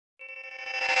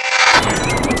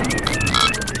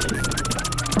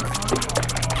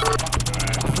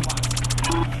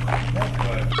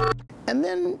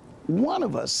then one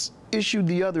of us issued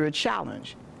the other a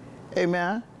challenge. Hey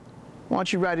man, why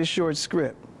don't you write a short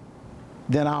script?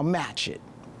 Then I'll match it.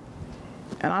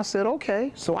 And I said,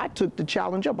 okay. So I took the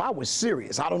challenge up. I was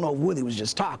serious. I don't know if Willie was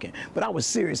just talking, but I was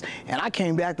serious. And I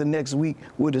came back the next week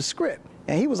with a script.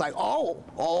 And he was like, oh,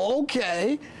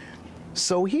 okay.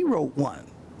 So he wrote one.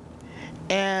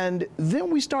 And then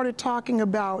we started talking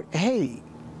about, hey,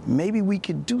 maybe we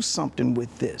could do something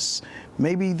with this.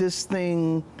 Maybe this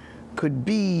thing could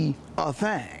be a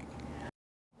thing.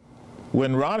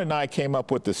 When Ron and I came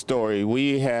up with the story,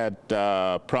 we had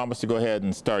promised to go ahead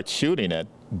and start shooting it,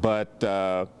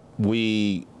 but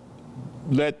we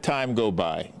let time go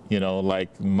by. You know,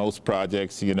 like most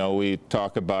projects, you know, we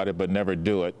talk about it but never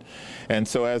do it. And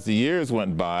so as the years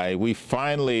went by, we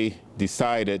finally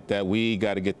decided that we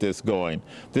got to get this going.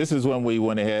 This is when we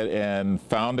went ahead and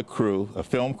found a crew, a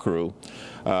film crew,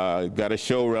 got a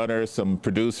showrunner, some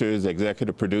producers,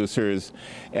 executive producers,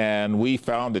 and we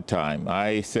found the time.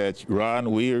 I said,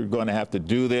 Ron, we are going to have to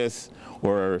do this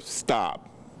or stop.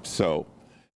 So.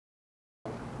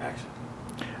 Action.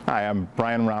 Hi, I'm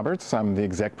Brian Roberts. I'm the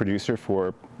exec producer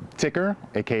for Ticker,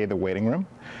 aka The Waiting Room.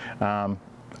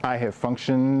 I have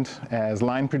functioned as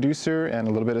line producer and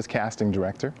a little bit as casting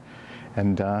director.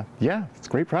 And yeah, it's a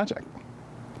great project.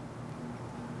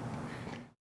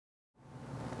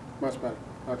 Much better.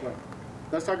 Okay.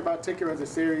 Let's talk about Ticker as a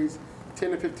series.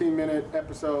 10 to 15 minute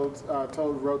episodes,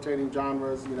 told rotating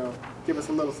genres, you know, give us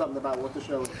a little something about what the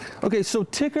show is. Okay, so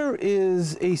Ticker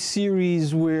is a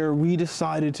series where we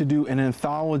decided to do an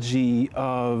anthology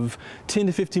of 10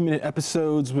 to 15 minute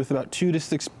episodes with about 2 to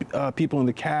 6 people in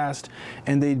the cast,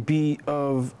 and they'd be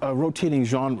of rotating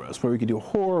genres where we could do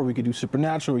horror, we could do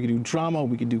supernatural, we could do drama,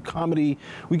 we could do comedy,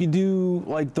 we could do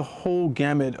like the whole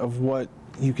gamut of what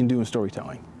you can do in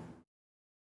storytelling.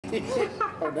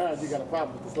 Oh, now you got a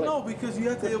problem with this leg. No, because you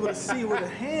have to be able to see where the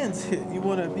hands hit. You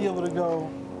want to be able to go.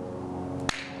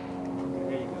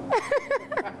 There you go.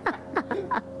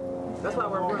 That's why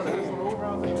we're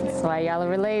brothers. That's why y'all are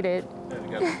related. Yeah, you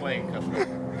got a plane coming up.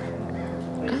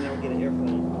 You never get an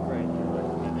airplane.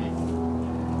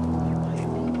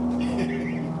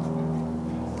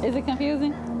 Right. Is it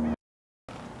confusing?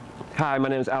 Hi, my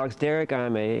name is Alex Derrick.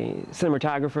 I'm a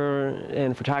cinematographer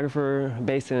and photographer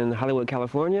based in Hollywood,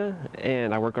 California,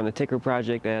 and I work on the Ticker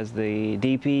project as the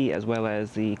DP as well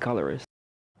as the colorist.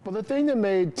 Well, the thing that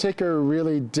made Ticker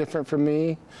really different for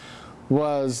me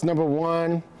was, number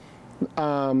one,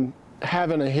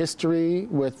 having a history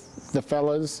with the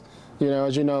fellas. You know,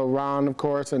 as you know, Ron, of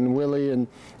course, and Willie, and,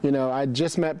 you know, I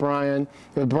just met Brian.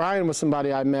 But Brian was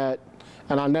somebody I met.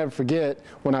 And I'll never forget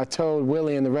when I told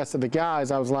Willie and the rest of the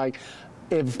guys, I was like,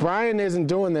 if Brian isn't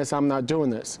doing this, I'm not doing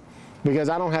this. Because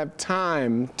I don't have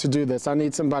time to do this. I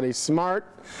need somebody smart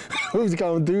who's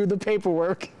going to do the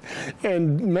paperwork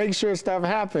and make sure stuff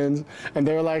happens. And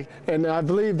they were like, and I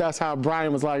believe that's how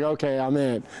Brian was like, okay, I'm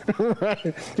in.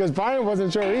 Because Brian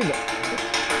wasn't sure either.